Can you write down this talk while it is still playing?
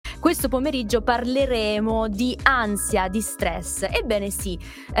questo pomeriggio parleremo di ansia, di stress. Ebbene sì,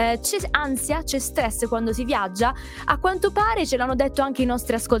 c'è ansia, c'è stress quando si viaggia? A quanto pare ce l'hanno detto anche i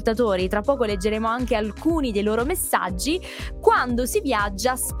nostri ascoltatori, tra poco leggeremo anche alcuni dei loro messaggi. Quando si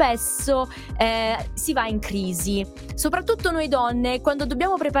viaggia spesso si va in crisi, soprattutto noi donne, quando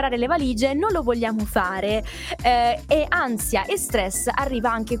dobbiamo preparare le valigie non lo vogliamo fare, e ansia e stress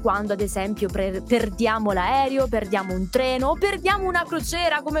arriva anche quando ad esempio perdiamo l'aereo, perdiamo un treno o perdiamo una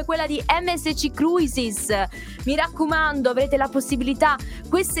crociera come quella di MSC Cruises. Mi raccomando, avrete la possibilità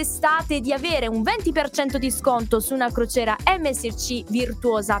quest'estate di avere un 20% di sconto su una crociera MSC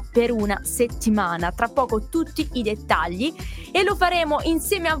virtuosa per una settimana. Tra poco tutti i dettagli e lo faremo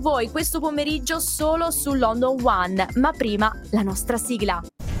insieme a voi questo pomeriggio solo su London One, ma prima la nostra sigla.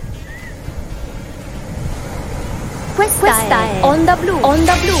 Questa è Onda Blu.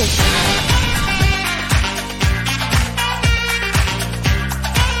 Onda Blu.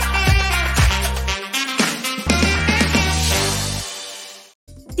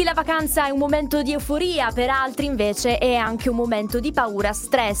 La vacanza è un momento di euforia, per altri invece è anche un momento di paura,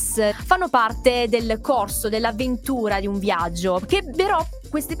 stress. Fanno parte del corso, dell'avventura di un viaggio, che però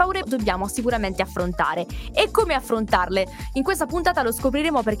queste paure dobbiamo sicuramente affrontare. E come affrontarle? In questa puntata lo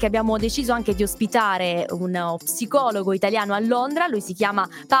scopriremo perché abbiamo deciso anche di ospitare uno psicologo italiano a Londra. Lui si chiama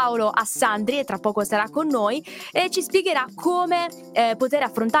Paolo Assandri e tra poco sarà con noi e ci spiegherà come poter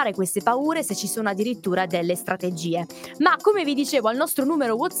affrontare queste paure, se ci sono addirittura delle strategie. Ma come vi dicevo, al nostro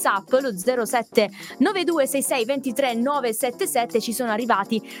numero WhatsApp, lo 07 9266 23 977, ci sono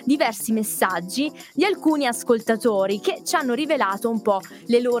arrivati diversi messaggi di alcuni ascoltatori che ci hanno rivelato un po'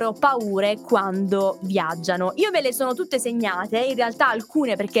 le loro paure quando viaggiano. Io me le sono tutte segnate, in realtà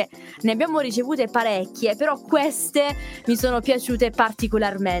alcune perché ne abbiamo ricevute parecchie, però queste mi sono piaciute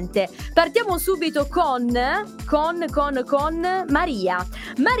particolarmente. Partiamo subito con Maria.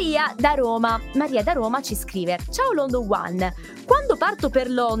 Maria da Roma ci scrive: ciao London One, quando parto per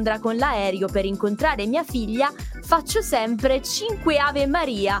Londra con l'aereo per incontrare mia figlia faccio sempre 5 Ave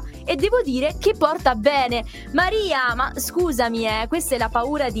Maria e devo dire che porta bene. Maria, ma scusami, questa è la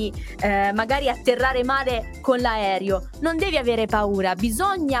paura di magari atterrare male con l'aereo. Non devi avere paura,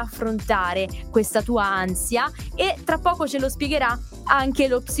 bisogna affrontare questa tua ansia e tra poco ce lo spiegherà anche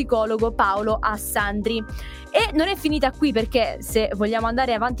lo psicologo Paolo Assandri. E non è finita qui, perché se vogliamo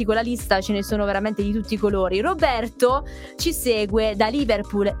andare avanti con la lista ce ne sono veramente di tutti i colori. Roberto ci segue da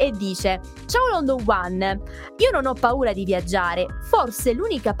Liverpool e dice: ciao London One, io non ho paura di viaggiare, forse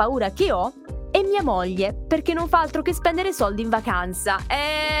l'unica paura che ho è mia moglie, perché non fa altro che spendere soldi in vacanza.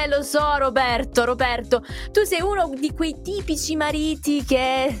 Lo so Roberto, tu sei uno di quei tipici mariti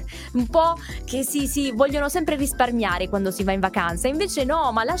che un po' che si vogliono sempre risparmiare quando si va in vacanza. Invece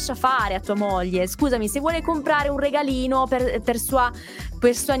no, ma lascia fare a tua moglie. Scusami, se vuole comprare un regalino per sua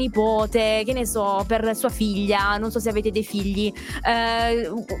nipote, che ne so, per sua figlia, non so se avete dei figli,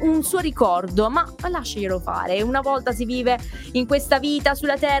 un suo ricordo, ma lasciglielo fare. Una volta si vive in questa vita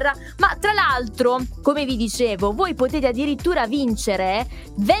sulla terra. Ma tra l'altro, come vi dicevo, voi potete addirittura vincere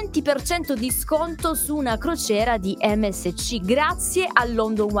 20% di sconto su una crociera di MSC grazie al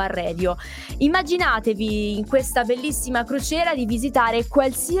London One Radio. Immaginatevi in questa bellissima crociera di visitare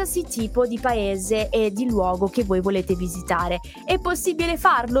qualsiasi tipo di paese e di luogo che voi volete visitare. È possibile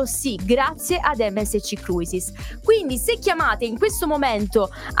farlo? Sì, grazie ad MSC Cruises. Quindi se chiamate in questo momento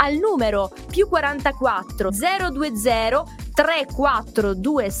al numero +44 020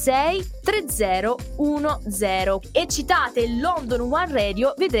 3426 3010 e citate London One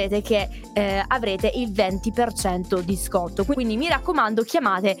Radio, vedrete che avrete il 20% di sconto. Quindi mi raccomando,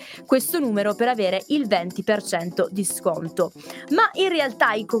 chiamate questo numero per avere il 20% di sconto. Ma in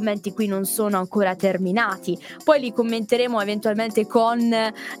realtà i commenti qui non sono ancora terminati, poi li commenteremo eventualmente con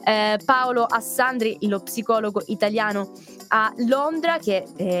Paolo Assandri, lo psicologo italiano a Londra,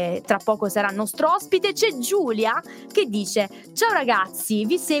 che tra poco sarà nostro ospite. C'è Giulia che dice: ciao ragazzi,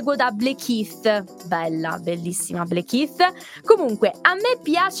 vi seguo da Blackheath. Bellissima Blackheath. Comunque a me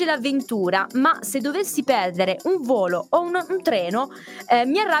piace l'avventura, ma se dovessi perdere un volo o un treno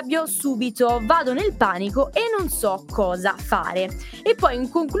mi arrabbio subito, vado nel panico e non so cosa fare. E poi in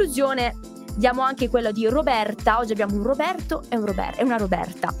conclusione diamo anche quello di Roberta. Oggi abbiamo un Roberto e una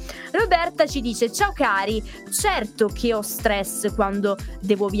Roberta. Roberta ci dice: ciao cari, certo che ho stress quando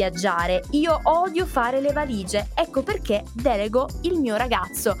devo viaggiare, io odio fare le valigie, ecco perché delego il mio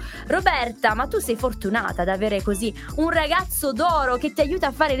ragazzo. Roberta, ma tu sei fortunata ad avere così un ragazzo d'oro che ti aiuta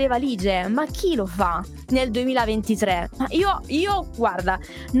a fare le valigie, ma chi lo fa nel 2023? Ma io guarda,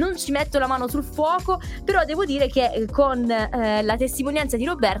 non ci metto la mano sul fuoco, però devo dire che con la testimonianza di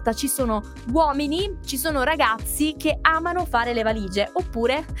Roberta ci sono uomini ci sono ragazzi che amano fare le valigie,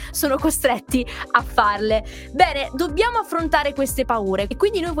 oppure sono costretti a farle. Bene, dobbiamo affrontare queste paure e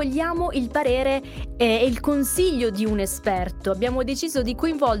quindi noi vogliamo il parere e il consiglio di un esperto. Abbiamo deciso di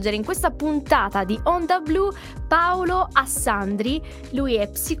coinvolgere in questa puntata di Onda Blu Paolo Assandri, lui è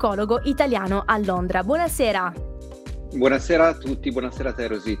psicologo italiano a Londra. Buonasera. Buonasera a tutti, buonasera a te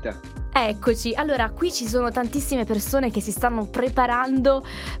Rosita. Eccoci, allora qui ci sono tantissime persone che si stanno preparando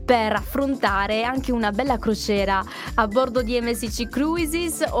per affrontare anche una bella crociera a bordo di MSC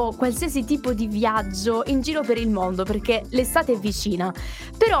Cruises o qualsiasi tipo di viaggio in giro per il mondo, perché l'estate è vicina.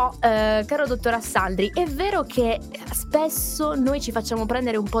 Però, caro dottor Assandri, è vero che spesso noi ci facciamo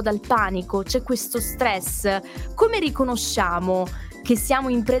prendere un po' dal panico, c'è questo stress. Come riconosciamo che siamo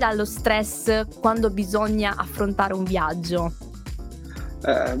in preda allo stress quando bisogna affrontare un viaggio?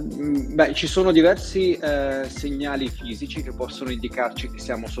 Ci sono diversi segnali fisici che possono indicarci che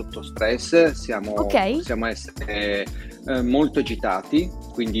siamo sotto stress, possiamo essere molto agitati,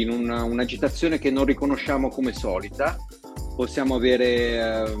 quindi in un'agitazione che non riconosciamo come solita, possiamo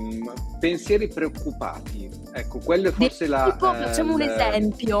avere pensieri preoccupati. Ecco, quello è forse facciamo un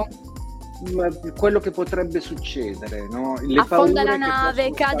esempio. Quello che potrebbe succedere, no? Affonda la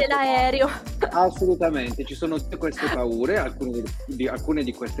nave, cade l'aereo. Assolutamente, ci sono tutte queste paure, alcune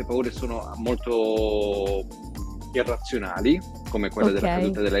di queste paure sono molto irrazionali, come quella della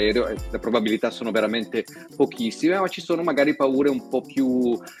caduta dell'aereo, e le probabilità sono veramente pochissime, ma ci sono magari paure un po'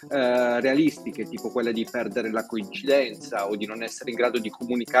 più realistiche, tipo quella di perdere la coincidenza o di non essere in grado di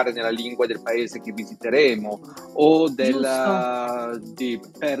comunicare nella lingua del paese che visiteremo, o di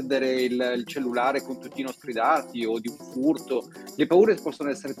perdere il cellulare con tutti i nostri dati, o di un furto. Le paure possono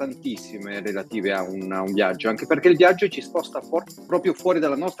essere tantissime relative a un viaggio, anche perché il viaggio ci sposta proprio fuori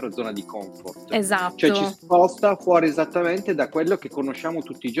dalla nostra zona di comfort. Esatto. Cioè ci sposta fuori esattamente da quello che conosciamo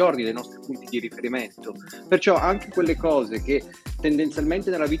tutti i giorni, dai nostri punti di riferimento. Perciò anche quelle cose che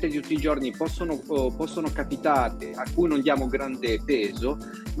tendenzialmente nella vita di tutti i giorni possono capitare, a cui non diamo grande peso,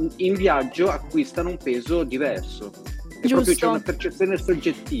 in viaggio acquistano un peso diverso. E proprio c'è una percezione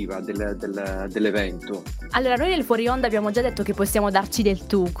soggettiva dell'evento. Allora, noi nel fuori onda abbiamo già detto che possiamo darci del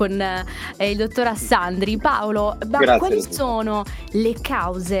tu con il dottor Assandri. Paolo, quali sono le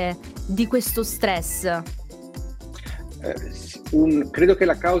cause di questo stress? Credo che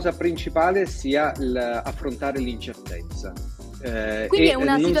la causa principale sia affrontare l'incertezza. Quindi è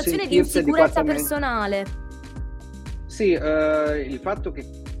una situazione di insicurezza personale. Sì, il fatto che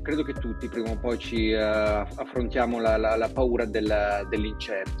credo che tutti prima o poi ci affrontiamo la paura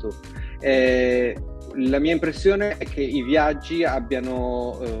dell'incerto. La mia impressione è che i viaggi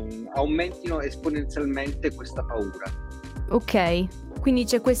aumentino esponenzialmente questa paura. Ok, quindi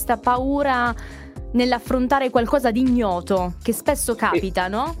c'è questa paura nell'affrontare qualcosa di ignoto, che spesso capita,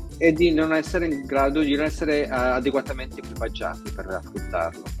 no? E di non essere in grado, di non essere adeguatamente equipaggiati per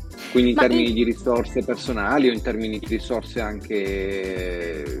affrontarlo. Quindi in termini di risorse personali o in termini di risorse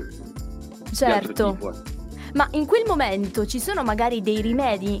anche di altro tipo. Ma in quel momento ci sono magari dei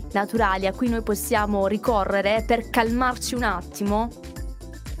rimedi naturali a cui noi possiamo ricorrere per calmarci un attimo?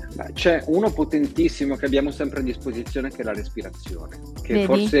 C'è uno potentissimo che abbiamo sempre a disposizione, che è la respirazione, che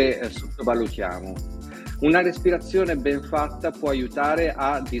forse sottovalutiamo. Una respirazione ben fatta può aiutare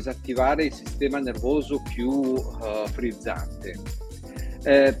a disattivare il sistema nervoso più frizzante.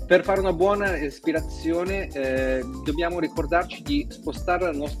 Per fare una buona respirazione dobbiamo ricordarci di spostare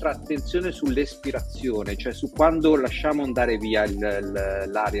la nostra attenzione sull'espirazione, cioè su quando lasciamo andare via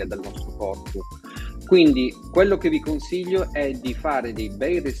l'aria dal nostro corpo. Quindi quello che vi consiglio è di fare dei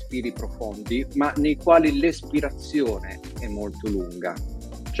bei respiri profondi, ma nei quali l'espirazione è molto lunga.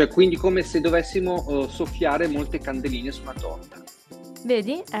 Cioè quindi come se dovessimo soffiare molte candeline su una torta.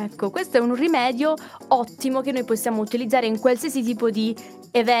 Vedi? Ecco, questo è un rimedio ottimo che noi possiamo utilizzare in qualsiasi tipo di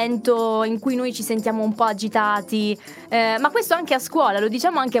evento in cui noi ci sentiamo un po' agitati, ma questo anche a scuola, lo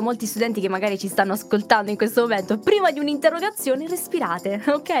diciamo anche a molti studenti che magari ci stanno ascoltando in questo momento. Prima di un'interrogazione respirate,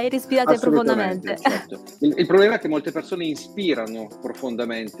 ok? Respirate profondamente. Certo. Il problema è che molte persone inspirano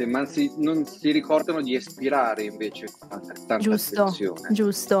profondamente, ma non si ricordano di espirare invece con tanta attenzione.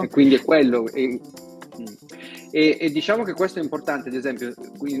 Giusto. E quindi è quello. E diciamo che questo è importante, ad esempio,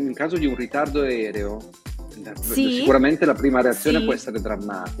 in caso di un ritardo aereo, sicuramente la prima reazione può essere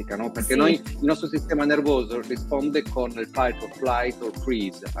drammatica, no? Perché il nostro sistema nervoso risponde con il fight or flight or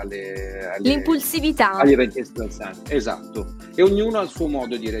freeze l'impulsività, agli eventi stressanti. Esatto. E ognuno ha il suo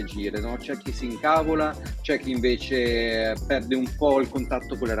modo di reagire, no? C'è chi si incavola, c'è chi invece perde un po' il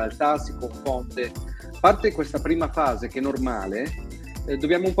contatto con la realtà, si confonde. A parte questa prima fase che è normale,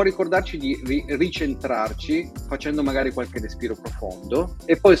 dobbiamo un po' ricordarci di ricentrarci facendo magari qualche respiro profondo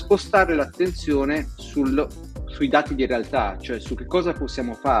e poi spostare l'attenzione sui dati di realtà, cioè su che cosa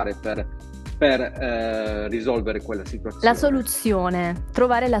possiamo fare per risolvere quella situazione. La soluzione,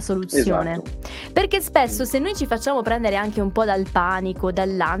 trovare la soluzione. Esatto. Perché spesso se noi ci facciamo prendere anche un po' dal panico,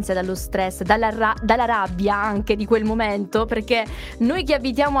 dall'ansia, dallo stress, dalla rabbia anche di quel momento, perché noi che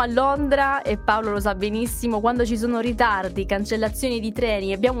abitiamo a Londra, e Paolo lo sa benissimo, quando ci sono ritardi, cancellazioni di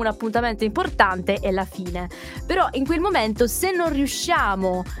treni, abbiamo un appuntamento importante, è la fine. Però in quel momento, se non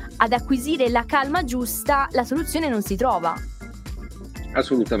riusciamo ad acquisire la calma giusta, la soluzione non si trova.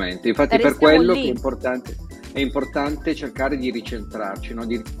 Assolutamente, infatti per quello che è importante cercare di ricentrarci, no?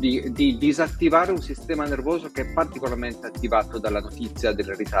 di disattivare un sistema nervoso che è particolarmente attivato dalla notizia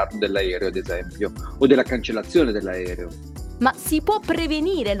del ritardo dell'aereo, ad esempio, o della cancellazione dell'aereo. Ma si può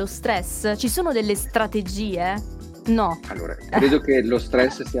prevenire lo stress? Ci sono delle strategie? No. Allora, credo che lo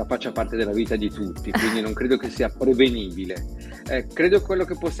stress faccia parte della vita di tutti, quindi non credo che sia prevenibile. Credo che quello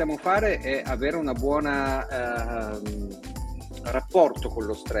che possiamo fare è avere una buona rapporto con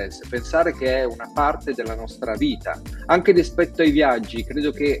lo stress, pensare che è una parte della nostra vita. Anche rispetto ai viaggi,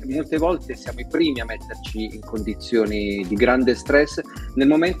 credo che molte volte siamo i primi a metterci in condizioni di grande stress nel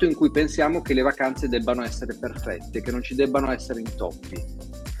momento in cui pensiamo che le vacanze debbano essere perfette, che non ci debbano essere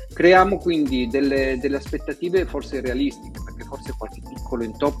intoppi. Creiamo quindi delle aspettative forse realistiche, perché forse qualche piccolo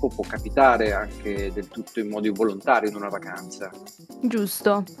intoppo può capitare anche del tutto in modo involontario in una vacanza.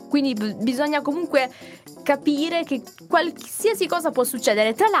 Giusto, quindi bisogna comunque capire che qualsiasi cosa può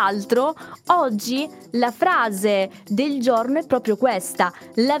succedere. Tra l'altro, oggi la frase del giorno è proprio questa: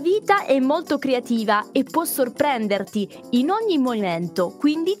 la vita è molto creativa e può sorprenderti in ogni momento,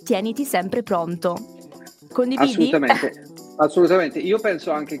 quindi tieniti sempre pronto. Condividi? Assolutamente, io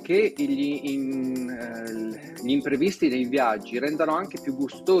penso anche che gli imprevisti nei viaggi rendano anche più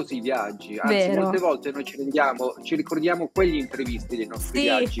gustosi i viaggi, anzi Vero. Molte volte noi ci ricordiamo quegli imprevisti dei nostri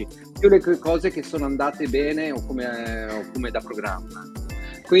viaggi, più le cose che sono andate bene o come da programma.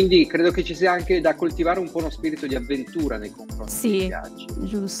 Quindi credo che ci sia anche da coltivare un po' uno spirito di avventura nei confronti dei viaggi.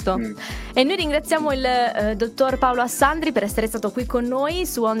 Giusto. E noi ringraziamo il dottor Paolo Assandri per essere stato qui con noi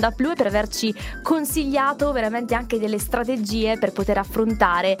su Onda Blu e per averci consigliato veramente anche delle strategie per poter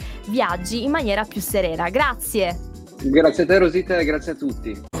affrontare viaggi in maniera più serena. Grazie. Grazie a te Rosita e grazie a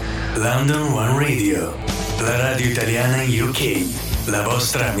tutti. London One Radio, la radio italiana in UK, la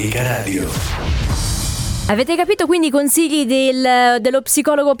vostra amica radio. Avete capito quindi i consigli dello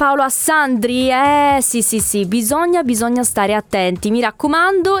psicologo Paolo Assandri? Sì, bisogna stare attenti, mi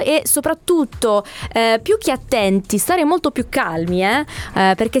raccomando, e soprattutto più che attenti, stare molto più calmi,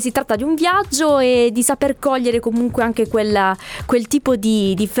 perché si tratta di un viaggio e di saper cogliere comunque anche quel tipo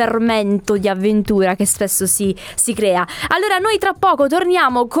di fermento, di avventura che spesso si crea. Allora noi tra poco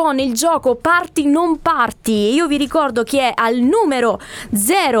torniamo con il gioco Parti non parti. Io vi ricordo che è al numero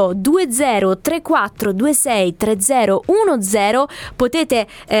 02034263010 potete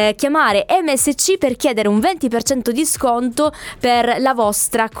chiamare MSC per chiedere un 20% di sconto per la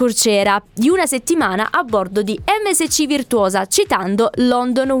vostra crociera di una settimana a bordo di MSC Virtuosa, citando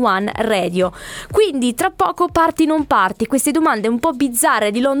London One Radio. Quindi tra poco parti non parti, queste domande un po' bizzarre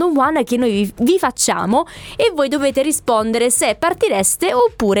di London One che noi vi facciamo e voi dovete rispondere se partireste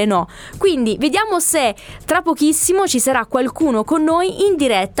oppure no. Quindi vediamo se tra pochissimo ci sarà qualcuno con noi in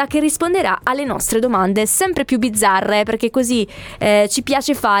diretta che risponderà alle nostre domande sempre più bizzarre, perché così ci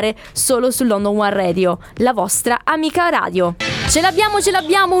piace fare solo su London One Radio, la vostra amica radio. Ce l'abbiamo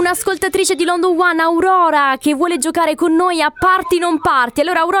un'ascoltatrice di London One, Aurora, che vuole giocare con noi a Parti non parti.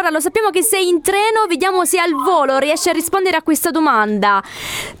 Allora Aurora, lo sappiamo che sei in treno, vediamo se al volo riesci a rispondere a questa domanda.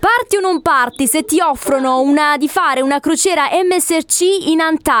 Parti o non parti se ti offrono di fare una crociera MSC in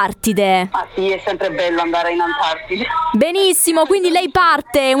Antartide? Ah sì, è sempre bello andare in Antartide. Benissimo, quindi lei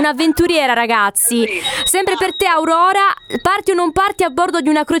parte, un'avventuriera, ragazzi. Sì. Sempre per te Aurora, parti o non parti a bordo di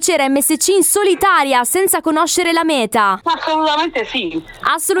una crociera MSC in solitaria senza conoscere la meta? Assolutamente sì.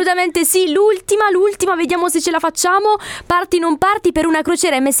 Assolutamente sì, l'ultima, vediamo se ce la facciamo. Parti o non parti per una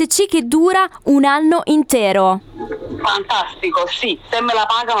crociera MSC che dura un anno intero? Fantastico, sì, se me la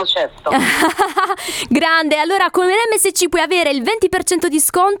pagano certo. Grande, allora con l'MSC puoi avere il 20% di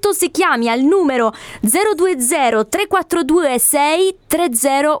sconto se chiami al numero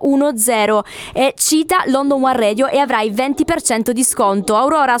 02034263010 e cita London One Radio e avrai 20% di sconto.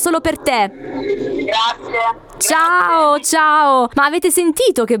 Aurora, solo per te. Grazie. Ciao, ma avete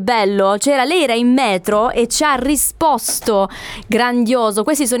sentito che bello? Lei era in metro e ci ha risposto, grandioso.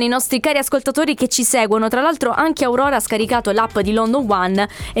 Questi sono i nostri cari ascoltatori che ci seguono. Tra l'altro anche Aurora ha scaricato l'app di London One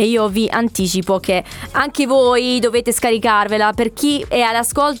e io vi anticipo che anche voi dovete scaricarvela. Per chi è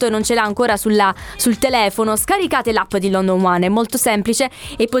all'ascolto e non ce l'ha ancora sul telefono, scaricate l'app di London One, è molto semplice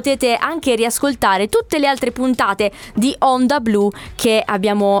e potete anche riascoltare tutte le altre puntate di Onda Blu che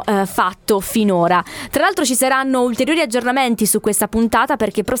abbiamo fatto finora. Tra l'altro ci saranno ulteriori aggiornamenti su questa puntata,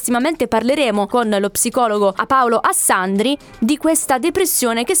 perché prossimamente parleremo con lo psicologo Paolo Assandri di questa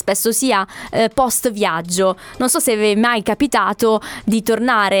depressione che spesso si ha post viaggio. Non so se vi è mai capitato di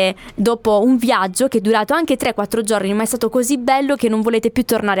tornare dopo un viaggio che è durato anche 3-4 giorni, ma è stato così bello che non volete più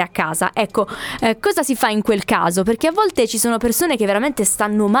tornare a casa. Ecco, cosa si fa in quel caso? Perché a volte ci sono persone che veramente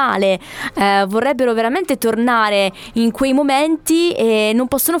stanno male, vorrebbero veramente tornare in quei momenti e non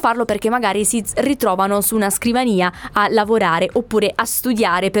possono farlo perché magari si ritrovano su una scrivania a lavorare oppure a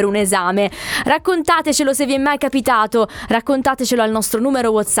studiare per un esame. Raccontatecelo se vi è mai capitato, raccontatecelo al nostro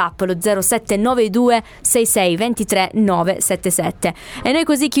numero WhatsApp, lo 0792 66 23 977. E noi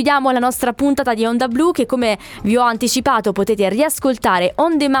così chiudiamo la nostra puntata di Onda Blu, che come vi ho anticipato potete riascoltare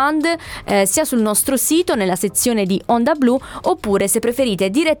on demand sia sul nostro sito nella sezione di Onda Blu, oppure se preferite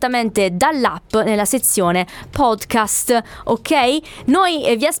direttamente dall'app nella sezione podcast. Ok?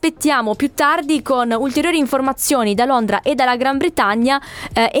 Noi vi aspettiamo più tardi con ulteriori informazioni da Londra e dalla Gran Bretagna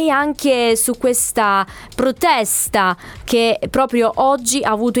e anche su questa protesta che proprio oggi ha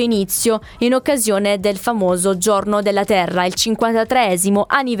avuto inizio in occasione del famoso Giorno della Terra, il 53esimo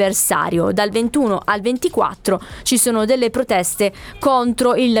anniversario. Dal 21 al 24 ci sono delle proteste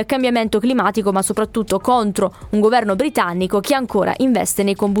contro il cambiamento climatico, ma soprattutto contro un governo britannico che ancora investe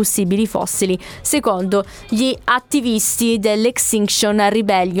nei combustibili fossili, secondo gli attivisti dell'Extinction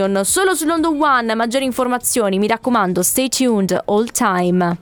Rebellion. Solo su London One maggiori informazioni, mi raccomando, stay tuned all time.